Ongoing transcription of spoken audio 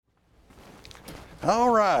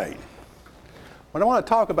All right. What I want to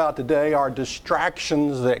talk about today are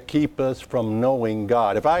distractions that keep us from knowing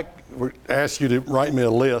God. If I were to ask you to write me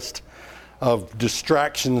a list of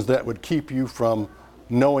distractions that would keep you from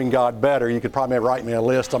knowing God better, you could probably write me a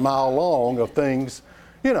list a mile long of things,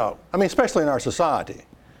 especially in our society.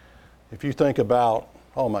 If you think about,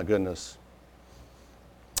 oh my goodness,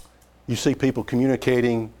 you see people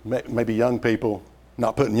communicating, maybe young people,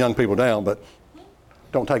 not putting young people down, but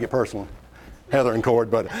don't take it personally. Heather and Cord,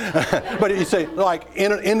 but you see, like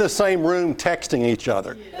in the same room texting each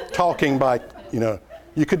other, talking by,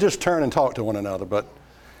 you could just turn and talk to one another, but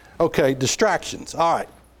okay, distractions. All right.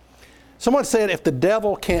 Someone said if the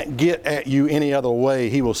devil can't get at you any other way,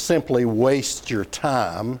 he will simply waste your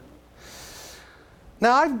time.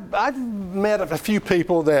 Now, I've met a few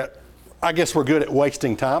people that I guess we're good at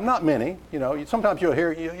wasting time. Not many. Sometimes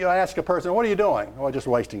you'll ask a person, what are you doing? Oh, just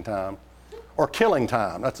wasting time. Or killing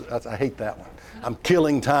time. I hate that one. I'm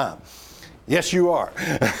killing time. Yes, you are.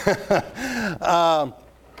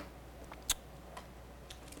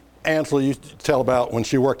 Ansel used to tell about when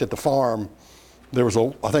she worked at the farm, there was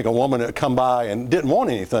I think a woman that would come by and didn't want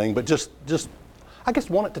anything, but just I guess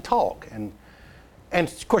wanted to talk. And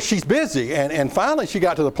of course she's busy. And finally she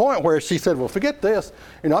got to the point where she said, well, forget this.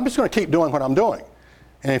 I'm just going to keep doing what I'm doing.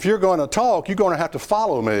 And if you're going to talk, you're going to have to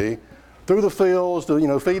follow me through the fields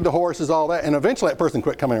to, feed the horses, all that. And eventually that person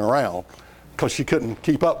quit coming around because she couldn't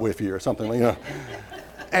keep up with you or something,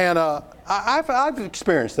 And I've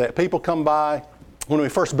experienced that. People come by when we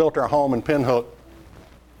first built our home in Pinhook,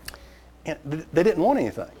 and they didn't want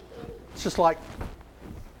anything. It's like,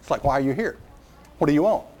 why are you here? What do you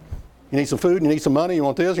want? You need some food, you need some money, you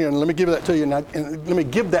want this, let me give that to you, and let me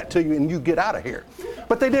give that to you, and you get out of here.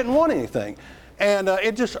 But they didn't want anything. And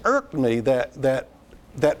it just irked me that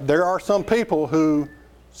there are some people who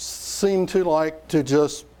seem to like to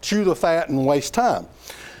just chew the fat and waste time.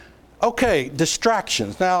 Okay,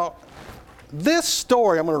 distractions. Now, this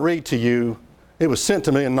story I'm going to read to you, it was sent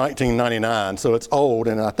to me in 1999, so it's old,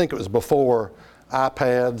 and I think it was before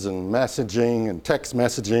iPads and messaging and text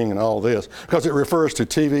messaging and all this, because it refers to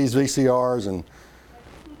TVs, VCRs, and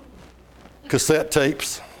cassette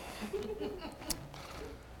tapes.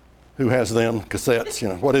 Who has them?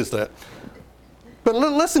 Cassettes, what is that? But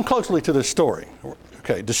listen closely to this story.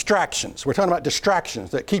 Okay, distractions. We're talking about distractions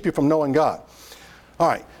that keep you from knowing God. All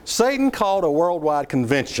right, Satan called a worldwide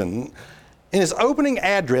convention. In his opening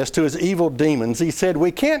address to his evil demons, he said,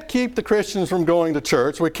 we can't keep the Christians from going to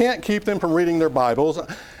church. We can't keep them from reading their Bibles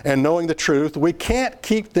and knowing the truth. We can't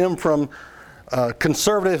keep them from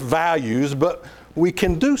conservative values, but we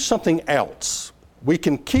can do something else. We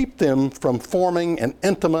can keep them from forming an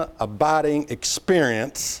intimate, abiding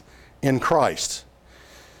experience in Christ.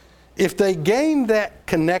 If they gain that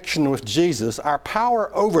connection with Jesus, our power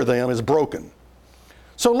over them is broken.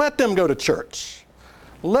 So let them go to church.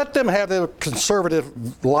 Let them have their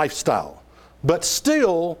conservative lifestyle, but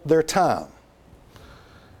still their time.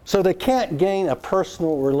 So they can't gain a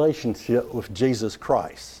personal relationship with Jesus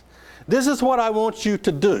Christ. This is what I want you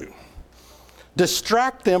to do.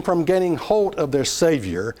 Distract them from gaining hold of their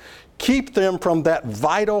Savior. Keep them from that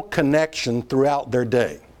vital connection throughout their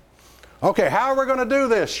day. Okay, how are we going to do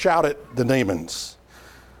this? Shouted the demons.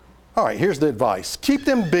 All right, here's the advice. Keep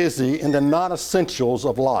them busy in the non-essentials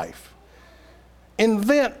of life.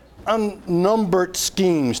 Invent unnumbered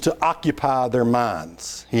schemes to occupy their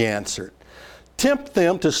minds, he answered. Tempt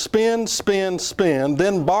them to spend,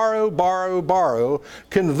 then borrow,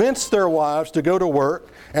 convince their wives to go to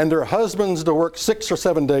work and their husbands to work 6 or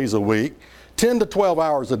 7 days a week, 10 to 12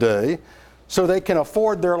 hours a day, so they can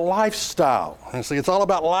afford their lifestyle. And see, it's all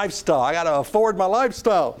about lifestyle. I got to afford my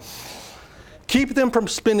lifestyle. Keep them from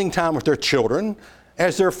spending time with their children.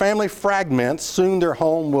 As their family fragments, soon their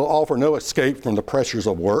home will offer no escape from the pressures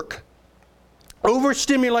of work.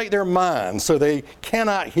 Overstimulate their minds so they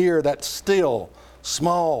cannot hear that still,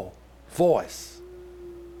 small voice.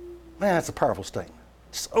 Man, that's a powerful statement.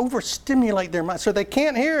 Just overstimulate their minds so they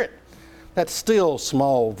can't hear it. That still,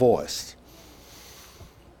 small voice.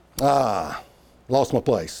 Lost my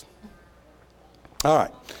place. All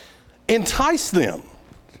right. Entice them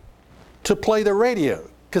to play the radio,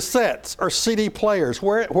 cassettes, or CD players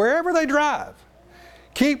wherever they drive.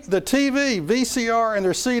 Keep the TV, VCR, and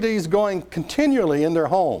their CDs going continually in their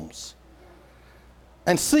homes.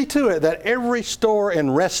 And see to it that every store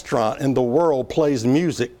and restaurant in the world plays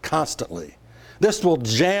music constantly. This will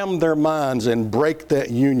jam their minds and break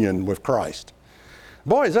that union with Christ.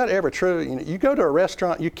 Boy, is that ever true? You go to a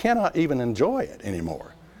restaurant, you cannot even enjoy it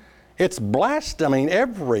anymore. It's blasted. I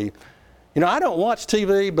don't watch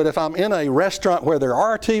TV, but if I'm in a restaurant where there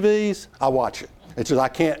are TVs, I watch it. It's just I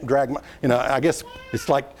can't drag my, I guess it's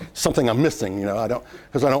like something I'm missing,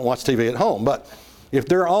 because I don't watch TV at home. But if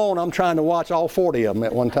they're on, I'm trying to watch all 40 of them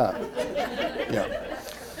at one time.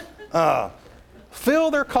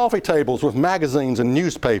 Fill their coffee tables with magazines and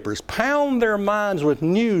newspapers. Pound their minds with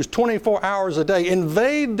news 24 hours a day.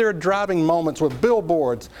 Invade their driving moments with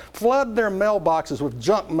billboards. Flood their mailboxes with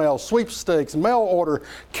junk mail, sweepstakes, mail order,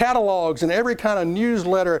 catalogs, and every kind of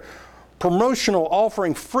newsletter, promotional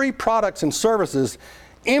offering free products and services,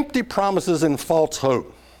 empty promises and false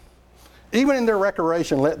hope. Even in their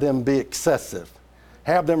recreation, let them be excessive.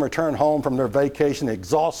 Have them return home from their vacation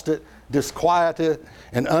exhausted, disquieted,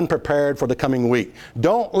 and unprepared for the coming week.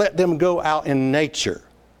 Don't let them go out in nature.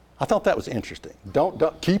 I thought that was interesting.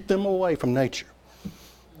 Don't keep them away from nature.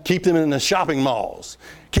 Keep them in the shopping malls.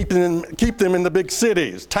 Keep them in the big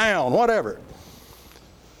cities, town, whatever.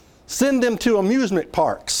 Send them to amusement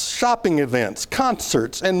parks, shopping events,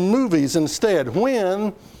 concerts, and movies instead.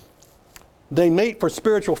 When they meet for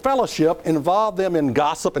spiritual fellowship, involve them in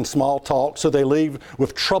gossip and small talk so they leave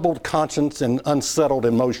with troubled conscience and unsettled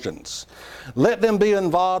emotions. Let them be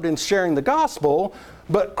involved in sharing the gospel,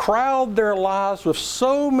 but crowd their lives with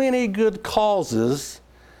so many good causes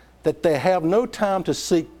that they have no time to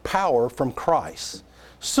seek power from Christ.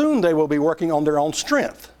 Soon they will be working on their own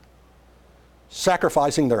strength,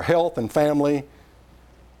 sacrificing their health and family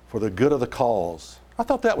for the good of the cause. I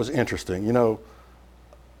thought that was interesting,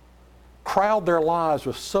 crowd their lives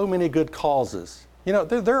with so many good causes.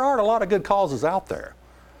 There aren't a lot of good causes out there.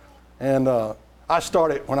 And I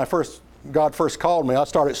started, when God first called me, I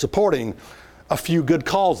started supporting a few good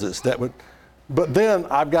causes but then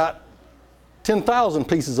I've got 10,000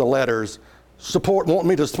 pieces of letters wanting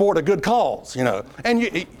me to support a good cause, And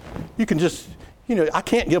you can just, I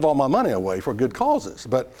can't give all my money away for good causes,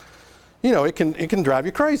 but, it can drive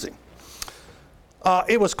you crazy.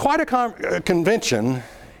 It was quite a convention.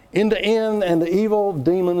 In the end, and the evil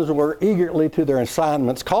demons were eagerly to their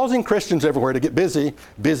assignments, causing Christians everywhere to get busy,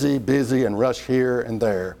 and rush here and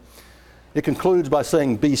there. It concludes by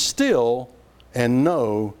saying, "Be still and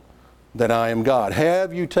know that I am God."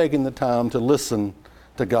 Have you taken the time to listen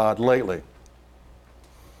to God lately?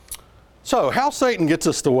 So, how Satan gets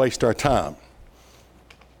us to waste our time.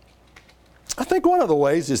 I think one of the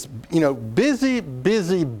ways is, busy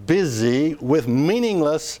with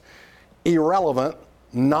meaningless, irrelevant,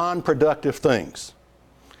 non-productive things.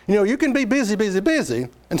 You can be busy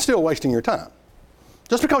and still wasting your time.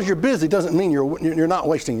 Just because you're busy doesn't mean you're not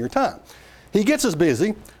wasting your time. He gets us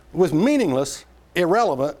busy with meaningless,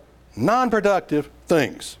 irrelevant, non-productive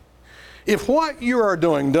things. If what you are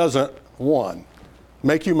doing doesn't, 1,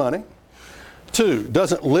 make you money, 2,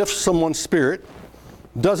 doesn't lift someone's spirit,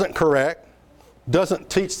 doesn't correct, doesn't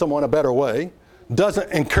teach someone a better way,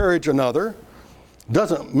 doesn't encourage another,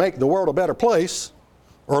 doesn't make the world a better place,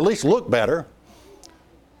 or at least look better,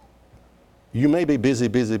 you may be busy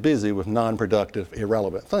with non-productive,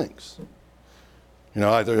 irrelevant things.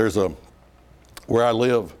 Where I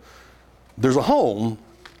live, there's a home,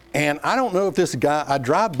 and I don't know if this guy, I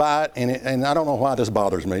drive by it, and I don't know why this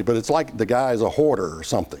bothers me, but it's like the guy is a hoarder or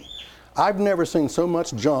something. I've never seen so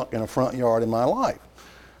much junk in a front yard in my life.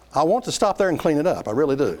 I want to stop there and clean it up, I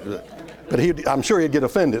really do. But I'm sure he'd get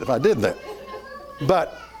offended if I did that.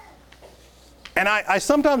 And I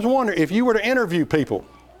sometimes wonder, if you were to interview people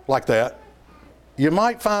like that, you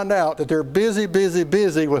might find out that they're busy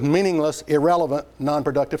with meaningless, irrelevant,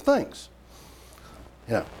 non-productive things.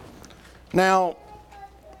 Now,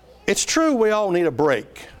 it's true we all need a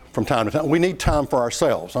break from time to time. We need time for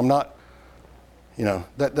ourselves. I'm not,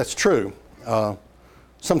 that's true.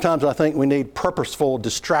 Sometimes I think we need purposeful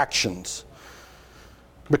distractions.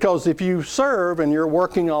 Because if you serve and you're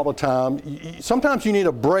working all the time, sometimes you need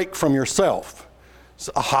a break from yourself. It's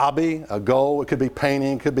a hobby, a goal, it could be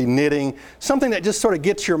painting, it could be knitting, something that just sort of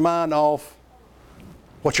gets your mind off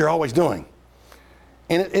what you're always doing.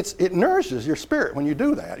 And it nourishes your spirit when you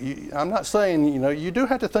do that. I'm not saying, you do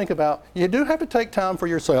have to think about, you do have to take time for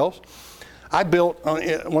yourselves. I painted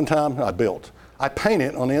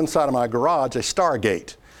on the inside of my garage a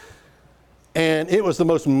Stargate. And it was the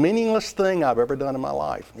most meaningless thing I've ever done in my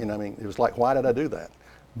life. It was like, why did I do that?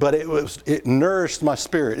 But it nourished my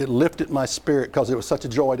spirit. It lifted my spirit because it was such a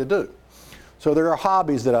joy to do. So there are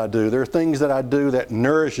hobbies that I do. There are things that I do that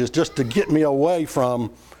nourishes just to get me away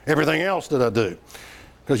from everything else that I do.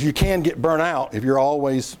 Because you can get burnt out if you're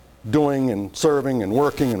always doing and serving and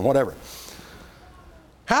working and whatever.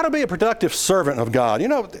 How to be a productive servant of God.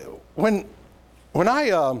 When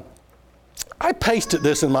I pasted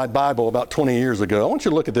this in my Bible about 20 years ago. I want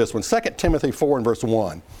you to look at this one, 2 Timothy 4 and verse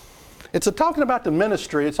 1. It's talking about the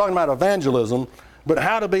ministry, it's talking about evangelism, but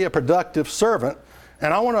how to be a productive servant.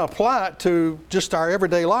 And I want to apply it to just our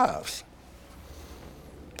everyday lives.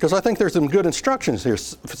 Because I think there's some good instructions here.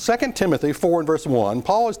 2 Timothy 4 and verse 1,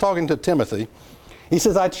 Paul is talking to Timothy. He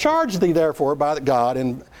says, I charge thee therefore by God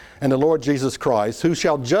and the Lord Jesus Christ, who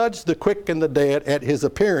shall judge the quick and the dead at his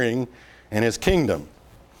appearing in his kingdom.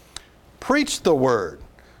 Preach the word.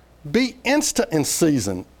 Be instant in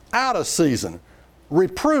season, out of season.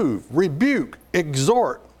 Reprove, rebuke,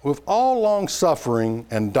 exhort with all long suffering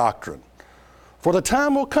and doctrine. For the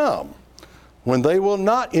time will come when they will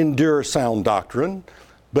not endure sound doctrine,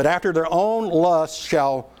 but after their own lust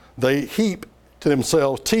shall they heap to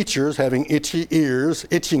themselves teachers having itching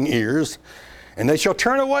ears, and they shall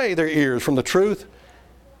turn away their ears from the truth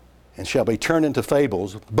and shall be turned into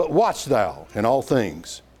fables. But watch thou in all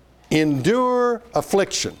things. Endure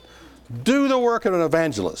affliction. Do the work of an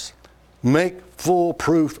evangelist. Make full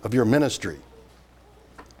proof of your ministry.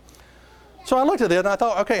 So I looked at it and I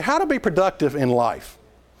thought, okay, how to be productive in life?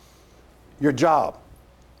 Your job,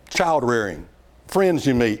 child rearing, friends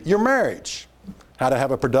you meet, your marriage, how to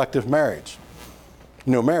have a productive marriage.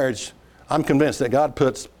 You know, marriage, I'm convinced that God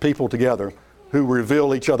puts people together who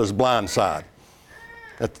reveal each other's blind side.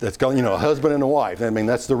 That's called, you know, a husband and a wife. I mean,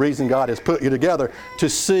 that's the reason God has put you together,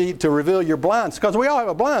 to reveal your blind side, because we all have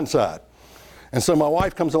a blind side. And so my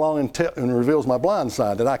wife comes along and reveals my blind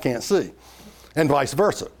side that I can't see, and vice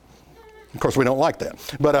versa. Of course, we don't like that.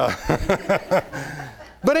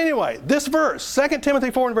 But anyway, this verse, 2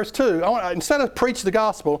 Timothy 4 and verse 2, instead of preach the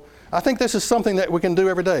gospel, I think this is something that we can do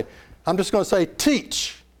every day. I'm just going to say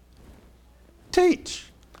teach. Teach.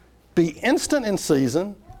 Be instant in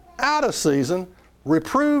season, out of season,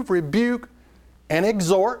 reprove, rebuke, and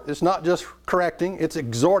exhort. It's not just correcting, it's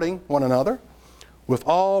exhorting one another with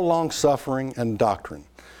all long suffering and doctrine.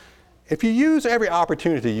 If you use every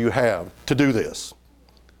opportunity you have to do this,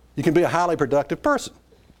 you can be a highly productive person.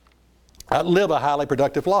 Live a highly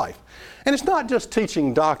productive life. And it's not just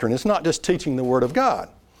teaching doctrine. It's not just teaching the Word of God.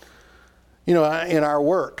 You know, in our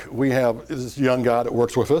work, we have this young guy that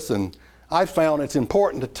works with us, and I found it's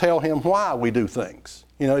important to tell him why we do things.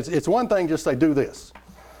 You know, it's one thing just say, do this,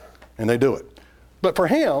 and they do it. But for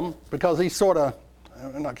him, because he's sort of,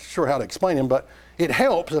 I'm not sure how to explain him, but it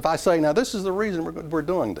helps if I say, now this is the reason we're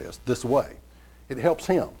doing this way. It helps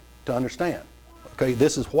him to understand. Okay,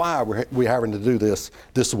 this is why we're having to do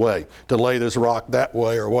this way, to lay this rock that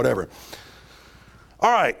way or whatever.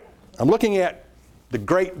 All right, I'm looking at the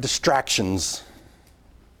great distractions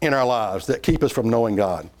in our lives that keep us from knowing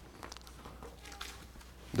God.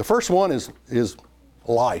 The first one is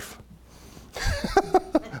life.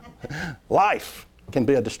 Life can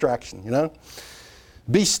be a distraction, you know.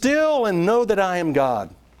 Be still and know that I am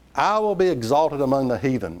God. I will be exalted among the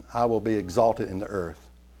heathen. I will be exalted in the earth.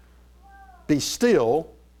 Be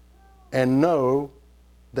still and know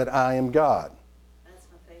that I am God. That's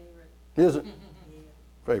my favorite. Is it? Yeah.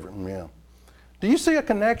 Favorite, yeah. Do you see a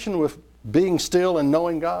connection with being still and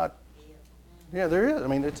knowing God? Yeah, there is. I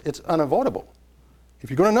mean, it's unavoidable. If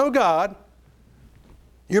you're going to know God,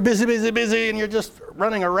 you're busy, and you're just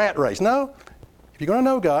running a rat race. No, if you're going to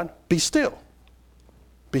know God, be still.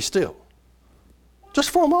 Be still. Just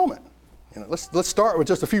for a moment. You know, let's start with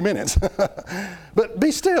just a few minutes. But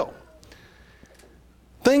be still.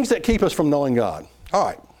 Things that keep us from knowing God. All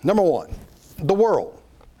right, number one, the world.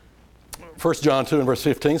 1 John 2 and verse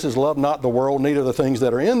 15 says, love not the world, neither the things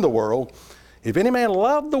that are in the world. If any man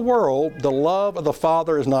love the world, the love of the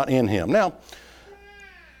Father is not in him. Now,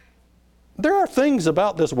 there are things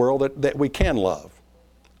about this world that we can love.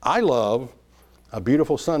 I love a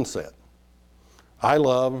beautiful sunset. I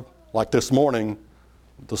love, like this morning,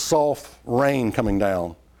 the soft rain coming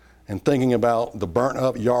down and thinking about the burnt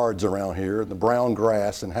up yards around here, the brown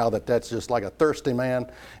grass, and how that's just like a thirsty man.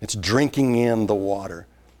 It's drinking in the water.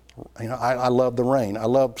 You know, I love the rain. I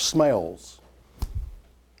love smells.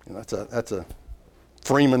 You know, that's a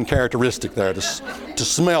Freeman characteristic there, to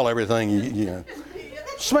smell everything. You know,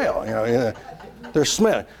 smell. You know, there's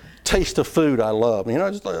smell. Taste of food I love. You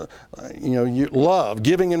know, just you love,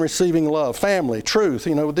 giving and receiving love, family, truth.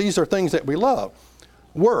 You know, these are things that we love.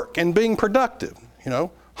 Work and being productive. You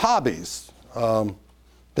know, hobbies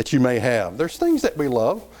that you may have. There's things that we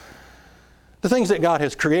love. The things that God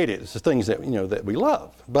has created is the things that that we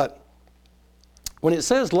love. But when it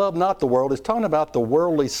says love not the world, it's talking about the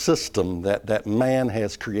worldly system that man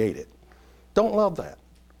has created. Don't love that.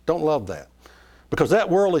 Don't love that. Because that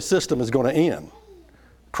worldly system is going to end.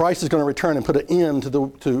 Christ is going to return and put an end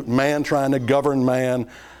to man trying to govern man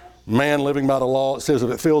living by the law. It says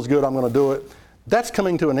if it feels good, I'm going to do it. That's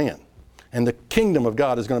coming to an end. And the kingdom of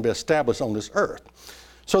God is going to be established on this earth.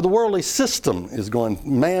 So the worldly system is going,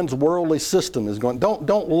 man's worldly system is going,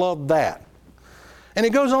 don't love that. And he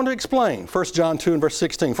goes on to explain, 1 John 2 and verse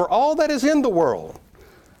 16, for all that is in the world,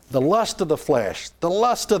 the lust of the flesh, the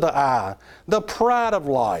lust of the eye, the pride of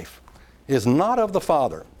life, is not of the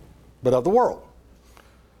Father, but of the world.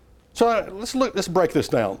 So let's break this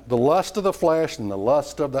down. The lust of the flesh and the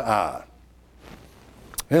lust of the eye.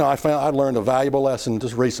 You know, I learned a valuable lesson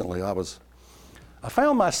just recently. I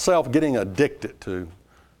found myself getting addicted to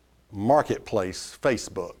marketplace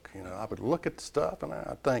Facebook. You know, I would look at stuff and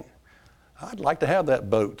I'd think, I'd like to have that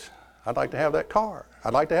boat. I'd like to have that car.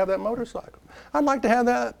 I'd like to have that motorcycle. I'd like to have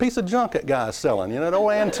that piece of junk that guy's selling, you know, that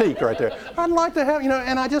old antique right there. I'd like to have, you know,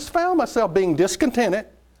 and I just found myself being discontented,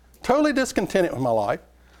 totally discontented with my life.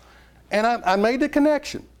 And I made the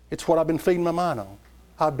connection. It's what I've been feeding my mind on.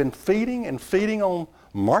 I've been feeding on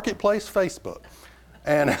marketplace Facebook.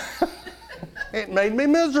 And it made me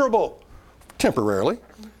miserable, temporarily,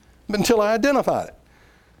 until I identified it.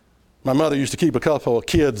 My mother used to keep a couple of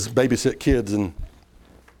kids, babysit kids, and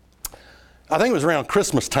I think it was around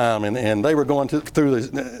Christmas time, and they were going through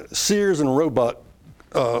the Sears and Roebuck,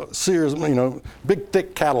 Sears, you know, big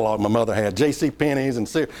thick catalog my mother had, J.C. Penney's and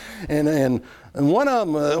Sears, and one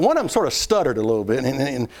of them sort of stuttered a little bit,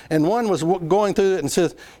 and one was going through it and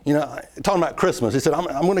says, you know, talking about Christmas. He said, I'm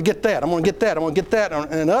going to get that, I'm going to get that, I'm going to get that,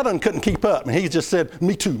 and the other one couldn't keep up, and he just said,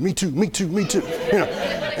 me too, me too, me too, me too, you know,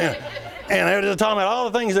 and they were just talking about all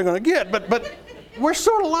the things they're going to get, but we're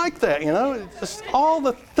sort of like that, you know, it's just all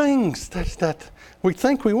the things that we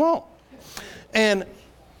think we want, and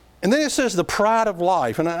then it says the pride of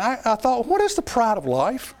life, and I thought, what is the pride of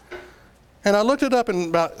life? And I looked it up in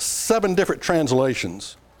about 7 different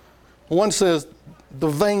translations. One says, the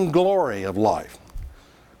vainglory of life.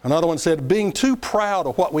 Another one said, being too proud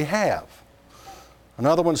of what we have.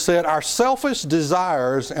 Another one said, our selfish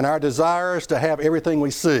desires and our desires to have everything we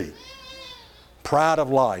see. Pride of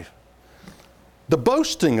life. The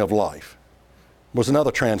boasting of life was another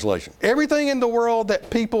translation. Everything in the world that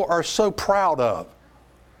people are so proud of.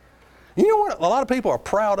 You know what a lot of people are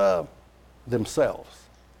proud of? Themselves.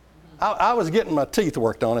 I was getting my teeth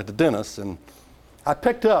worked on at the dentist, and I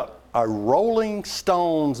picked up a Rolling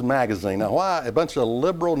Stones magazine. Now, why? A bunch of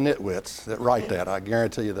liberal nitwits that write that, I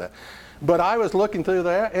guarantee you that. But I was looking through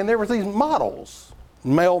that, and there were these models,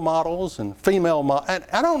 male models and female models, and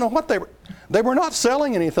I don't know what they were. They were not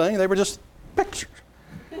selling anything. They were just pictures.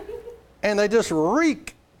 And they just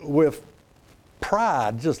reek with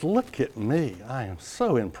pride. Just look at me. I am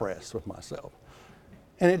so impressed with myself.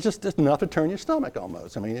 And it's just enough to turn your stomach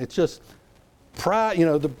almost. I mean, it's just pride, you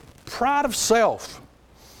know, the pride of self,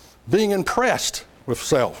 being impressed with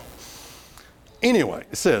self. Anyway,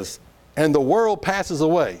 it says, and the world passes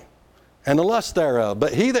away, and the lust thereof,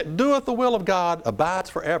 but he that doeth the will of God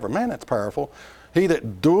abides forever. Man, that's powerful. He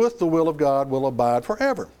that doeth the will of God will abide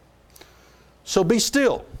forever. So be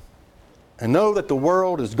still, and know that the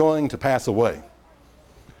world is going to pass away.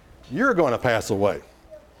 You're going to pass away.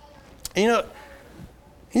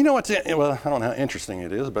 You know what's, well, I don't know how interesting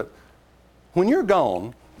it is, but when you're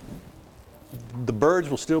gone, the birds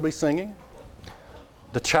will still be singing.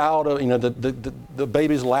 The child, you know, the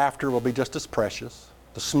baby's laughter will be just as precious.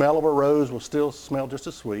 The smell of a rose will still smell just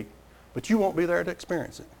as sweet, but you won't be there to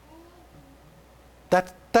experience it.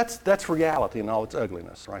 That's reality in all its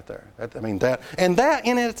ugliness right there. That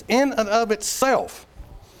in and of itself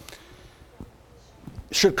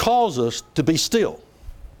should cause us to be still.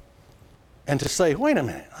 And to say, wait a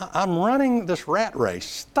minute, I'm running this rat race.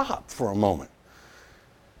 Stop for a moment.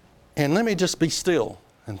 And let me just be still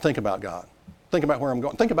and think about God. Think about where I'm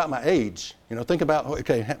going. Think about my age. You know, think about,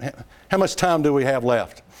 okay, how much time do we have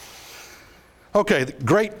left? Okay,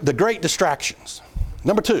 the great distractions.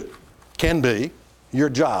 Number 2 can be your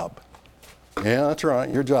job. Yeah, that's right,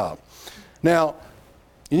 your job. Now,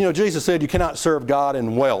 you know, Jesus said you cannot serve God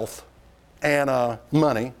in wealth and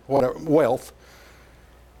money, whatever, wealth.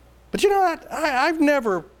 But you know what? I've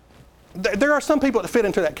never, there are some people that fit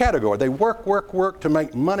into that category. They work to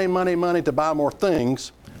make money to buy more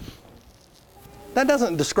things. That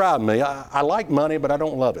doesn't describe me. I like money, but I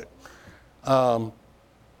don't love it.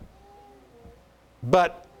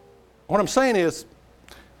 But what I'm saying is,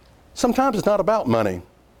 sometimes it's not about money.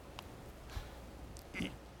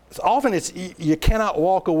 Often you cannot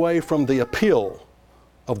walk away from the appeal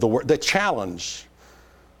of the word, the challenge.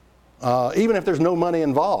 Even if there's no money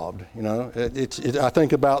involved, you know, I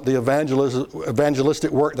think about the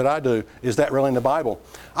evangelistic work that I do. Is that really in the Bible?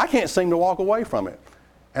 I can't seem to walk away from it.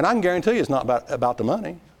 And I can guarantee you it's not about the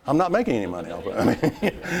money. I'm not making any money off it. I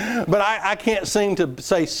mean, but I can't seem to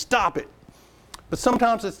say, stop it. But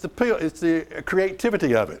sometimes it's the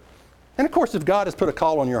creativity of it. And of course, if God has put a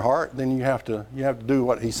call on your heart, then you have to do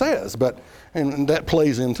what He says. And that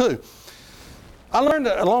plays in too. I learned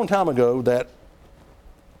a long time ago that,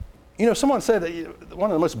 someone said that one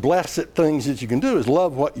of the most blessed things that you can do is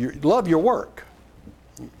love your work.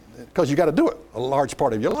 Because you got to do it a large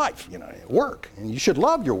part of your life, work. And you should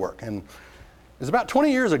love your work. And it was about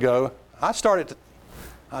 20 years ago, I started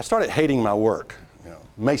hating my work,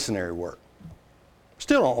 masonry work.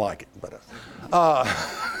 Still don't like it, but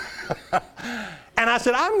and I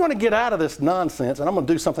said, I'm going to get out of this nonsense and I'm going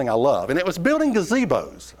to do something I love. And it was building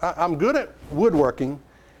gazebos. I'm good at woodworking,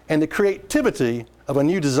 and the creativity of a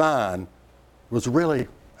new design was really,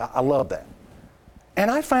 I love that.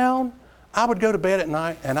 And I found I would go to bed at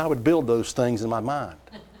night and I would build those things in my mind.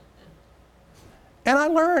 And I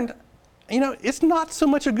learned, it's not so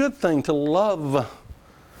much a good thing to love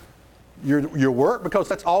your work, because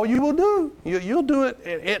that's all you will do. You'll do it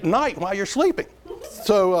at night while you're sleeping.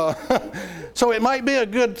 So it might be a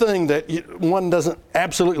good thing that one doesn't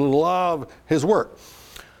absolutely love his work.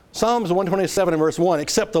 Psalms 127 and verse 1,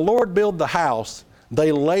 except the Lord build the house,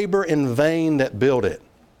 they labor in vain that build it.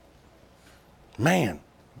 Man,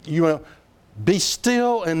 be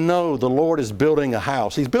still and know the Lord is building a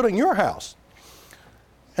house. He's building your house.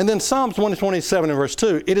 And then Psalms 127 and verse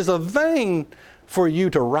 2, it is a vain for you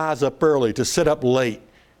to rise up early, to sit up late,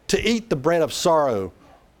 to eat the bread of sorrow,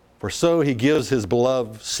 for so he gives his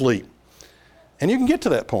beloved sleep. And you can get to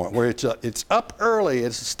that point where it's up early,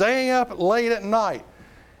 it's staying up late at night,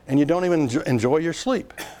 and you don't even enjoy your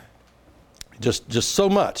sleep. Just so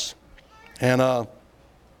much. And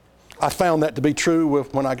I found that to be true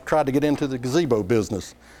when I tried to get into the gazebo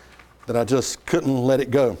business, that I just couldn't let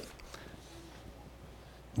it go.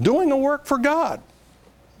 Doing a work for God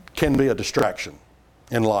can be a distraction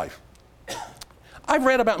in life. I've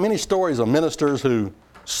read about many stories of ministers who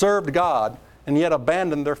served God and yet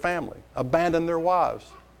abandoned their family, abandoned their wives,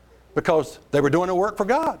 because they were doing a work for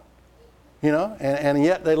God, and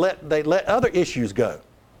yet they let other issues go.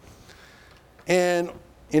 And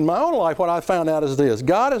in my own life, what I found out is this: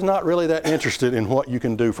 God is not really that interested in what you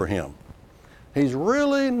can do for Him. He's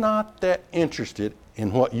really not that interested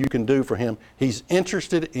in what you can do for Him. He's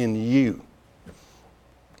interested in you.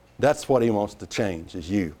 That's what He wants to change, is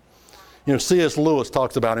you. C.S. Lewis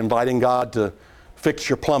talks about inviting God to fix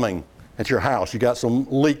your plumbing at your house. You got some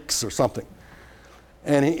leaks or something.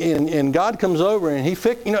 And God comes over and He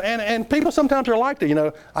and people sometimes are like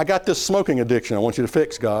that. I got this smoking addiction I want you to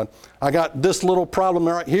fix, God. I got this little problem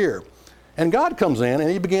right here. And God comes in and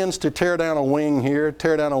He begins to tear down a wing here,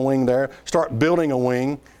 tear down a wing there, start building a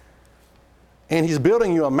wing. And He's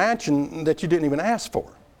building you a mansion that you didn't even ask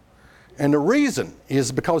for. And the reason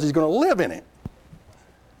is because He's going to live in it.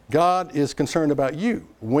 God is concerned about you,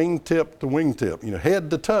 wingtip to wingtip, head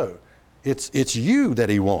to toe. It's you that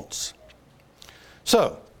He wants.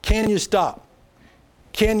 So, can you stop?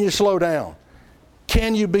 Can you slow down?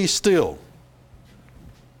 Can you be still?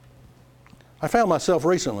 I found myself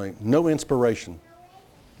recently, no inspiration.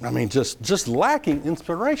 Just lacking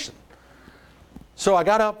inspiration. So I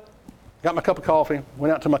got up, got my cup of coffee,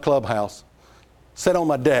 went out to my clubhouse, sat on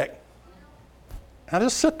my deck, and I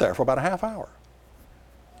just sit there for about a half hour,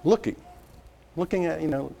 looking at,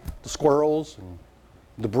 the squirrels and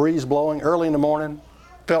the breeze blowing early in the morning.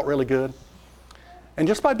 Felt really good. And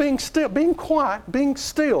just by being still, being quiet, being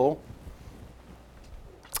still,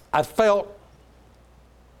 I felt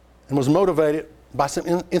and was motivated by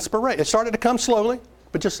some inspiration. It started to come slowly,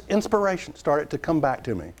 but just inspiration started to come back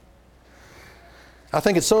to me. I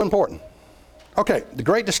think it's so important. Okay, the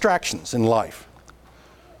great distractions in life.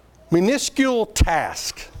 Minuscule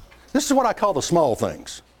task. This is what I call the small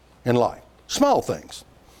things in life. Small things.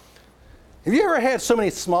 Have you ever had so many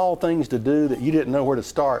small things to do that you didn't know where to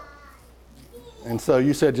start? And so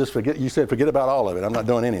you said, forget about all of it. I'm not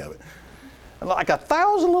doing any of it. Like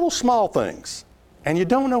 1,000 little small things, and you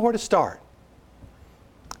don't know where to start.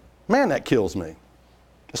 Man, that kills me.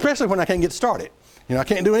 Especially when I can't get started. I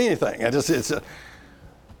can't do anything. It's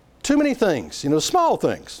too many things, small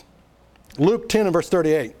things. Luke 10 and verse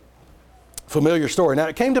 38. Familiar story. Now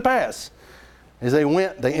it came to pass, as they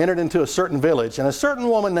went, they entered into a certain village, and a certain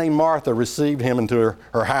woman named Martha received him into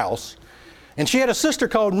her house. And she had a sister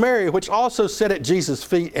called Mary, which also sat at Jesus'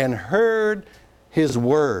 feet and heard His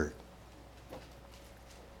word.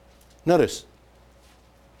 Notice.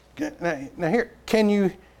 Now here, can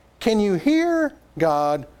you hear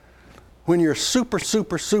God when you're super,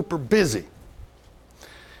 super, super busy?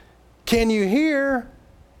 Can you hear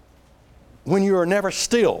when you are never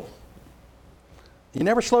still? You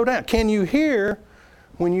never slow down. Can you hear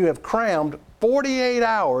when you have crammed 48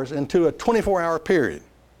 hours into a 24-hour period?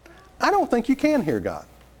 I don't think you can hear God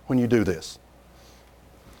when you do this.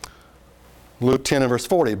 Luke 10 and verse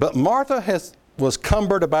 40. But Martha was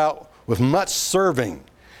cumbered about with much serving,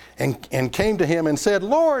 and came to him and said,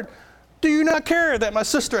 Lord, do you not care that my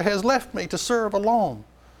sister has left me to serve alone?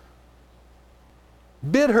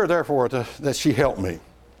 Bid her therefore that she help me.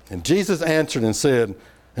 And Jesus answered and said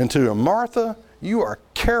unto her, Martha, you are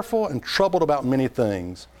careful and troubled about many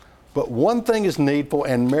things, but one thing is needful,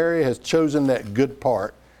 and Mary has chosen that good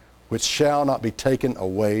part, which shall not be taken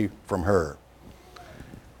away from her.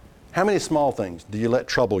 How many small things do you let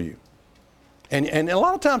trouble you? And a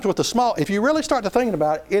lot of times with the small, if you really start to thinking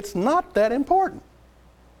about it, it's not that important.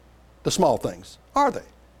 The small things, are they?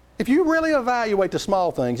 If you really evaluate the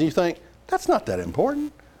small things, you think, that's not that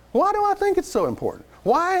important. Why do I think it's so important?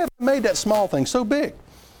 Why have I made that small thing so big?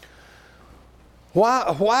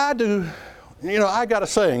 Why do, I got a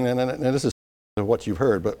saying, and this is what you've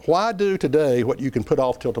heard, but why do today what you can put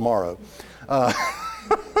off till tomorrow?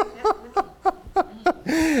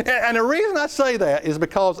 And the reason I say that is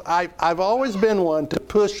because I've always been one to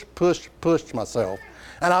push myself.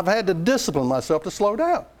 And I've had to discipline myself to slow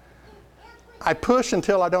down. I push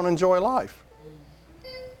until I don't enjoy life.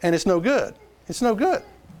 And it's no good. It's no good.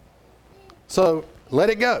 So let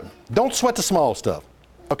it go. Don't sweat the small stuff.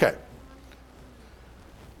 Okay.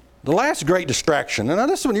 The last great distraction, and now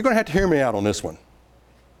this one, you're going to have to hear me out on this one,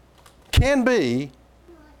 can be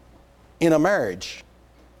in a marriage.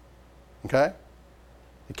 Okay?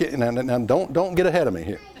 Now don't get ahead of me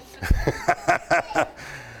here.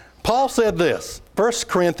 Paul said this, 1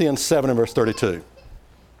 Corinthians 7 and verse 32.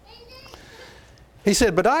 He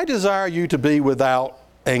said, but I desire you to be without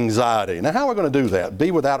anxiety. Now how are we going to do that?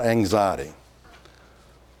 Be without anxiety.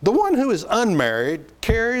 The one who is unmarried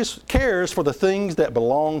cares for the things that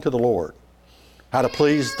belong to the Lord, how to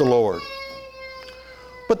please the Lord.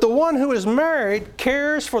 But the one who is married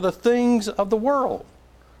cares for the things of the world,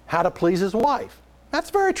 how to please his wife. That's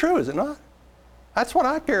very true, is it not? That's what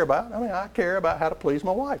I care about. I care about how to please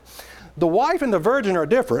my wife. The wife and the virgin are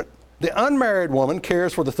different. The unmarried woman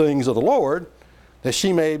cares for the things of the Lord, that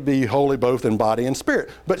she may be holy both in body and spirit.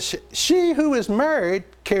 But she who is married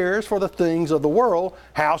cares for the things of the world,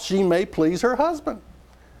 how she may please her husband.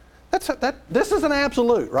 This is an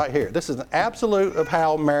absolute right here. This is an absolute of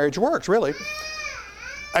how marriage works, really.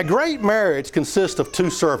 A great marriage consists of two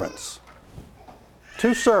servants.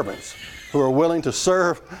 Two servants who are willing to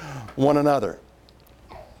serve one another.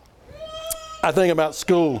 I think about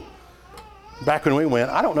school back when we went,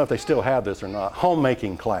 I don't know if they still have this or not,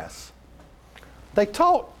 homemaking class. They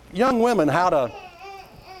taught young women how to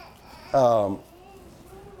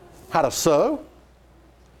sew,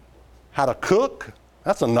 how to cook.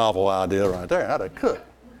 That's a novel idea right there, how to cook.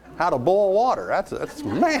 How to boil water. That's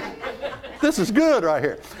man, this is good right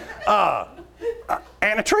here.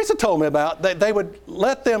 And Teresa told me about that they would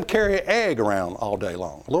let them carry an egg around all day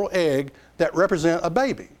long, a little egg that represent a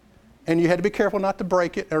baby. And you had to be careful not to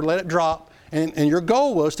break it or let it drop. And your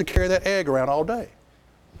goal was to carry that egg around all day.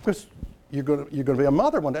 Because you're going to be a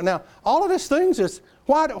mother one day. Now, all of these things is,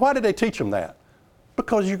 why did they teach them that?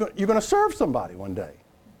 Because you're going to serve somebody one day.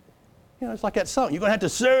 It's like that song, you're going to have to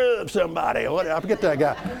serve somebody. I forget that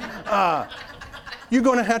guy. You're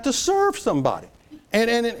going to have to serve somebody.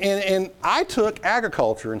 And I took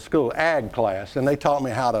agriculture in school, ag class, and they taught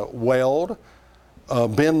me how to weld,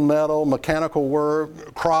 bend metal, mechanical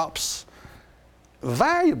work, crops.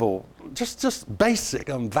 Valuable, just basic,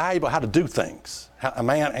 valuable how to do things. How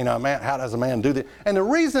does a man do that? And the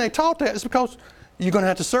reason they taught that is because you're going to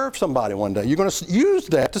have to serve somebody one day. You're going to use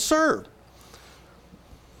that to serve.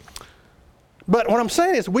 But what I'm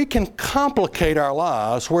saying is we can complicate our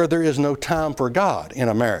lives where there is no time for God in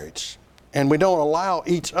a marriage. And we don't allow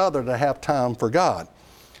each other to have time for God.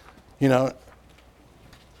 Let's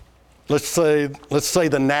say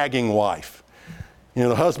the nagging wife.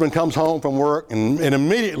 The husband comes home from work and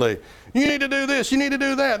immediately, you need to do this, you need to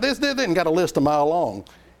do that, this, and got a list a mile long.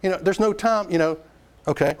 There's no time,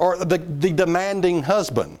 okay. Or the demanding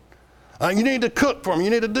husband. You need to cook for him, you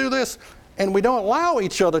need to do this. And we don't allow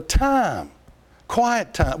each other time,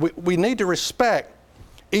 quiet time. We need to respect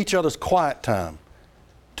each other's quiet time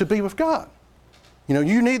to be with God.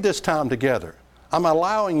 You need this time together. I'm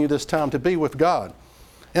allowing you this time to be with God.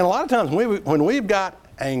 And a lot of times when we've got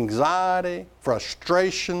anxiety,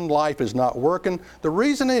 frustration, life is not working, the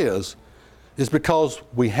reason is because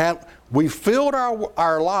we filled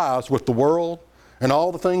our lives with the world and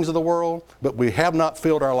all the things of the world, but we have not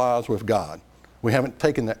filled our lives with God. We haven't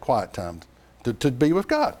taken that quiet time to be with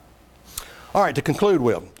God. All right, to conclude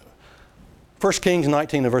with, 1 Kings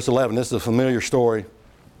 19 and verse 11, this is a familiar story.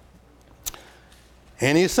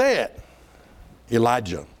 And he said,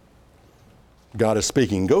 Elijah, God is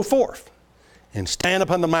speaking, go forth and stand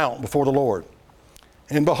upon the mount before the Lord.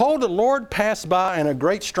 And behold, the Lord passed by, and a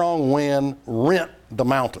great strong wind rent the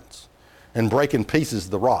mountains and brake in pieces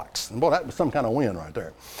the rocks. And boy, that was some kind of wind right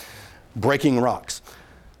there. Breaking rocks.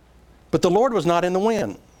 But the Lord was not in the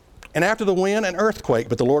wind. And after the wind, an earthquake,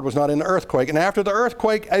 but the Lord was not in the earthquake. And after the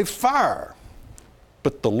earthquake, a fire,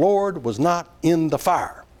 but the Lord was not in the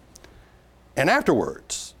fire. And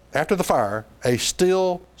afterwards, after the fire, a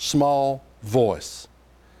still small voice.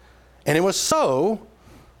 And it was so,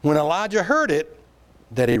 when Elijah heard it,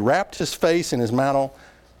 that he wrapped his face in his mantle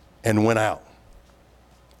and went out.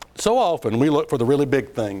 So often we look for the really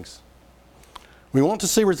big things. We want to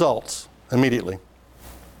see results immediately.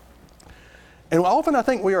 And often I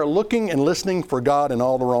think we are looking and listening for God in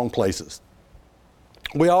all the wrong places.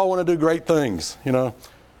 We all want to do great things, you know.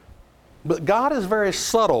 But God is very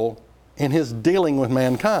subtle in his dealing with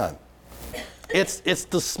mankind. It's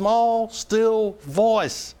the small, still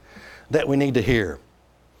voice that we need to hear.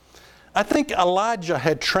 I think Elijah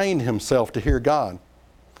had trained himself to hear God.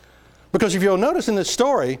 Because if you'll notice in this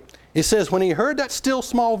story, it says when he heard that still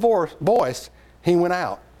small voice, he went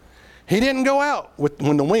out. He didn't go out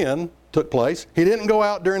when the wind took place. He didn't go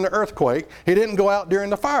out during the earthquake. He didn't go out during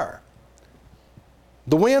the fire.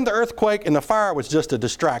 The wind, the earthquake, and the fire was just a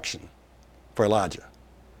distraction for Elijah.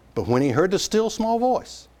 But when he heard the still small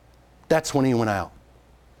voice, that's when he went out.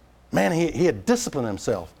 Man, he had disciplined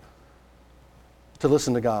himself to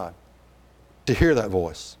listen to God, to hear that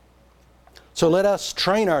voice. So let us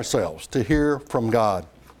train ourselves to hear from God.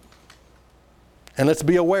 And let's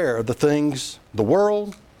be aware of the things, the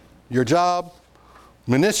world, your job,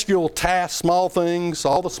 minuscule tasks, small things,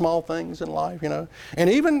 all the small things in life, you know. And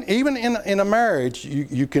even in a marriage,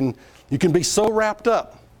 you can be so wrapped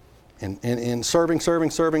up in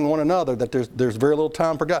serving one another that there's very little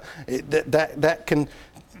time for God.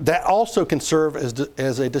 That also can serve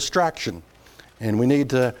as a distraction. And we need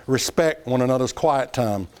to respect one another's quiet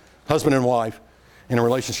time, husband and wife, in a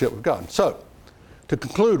relationship with God. So, to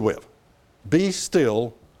conclude with, be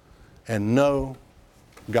still and know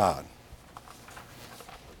God.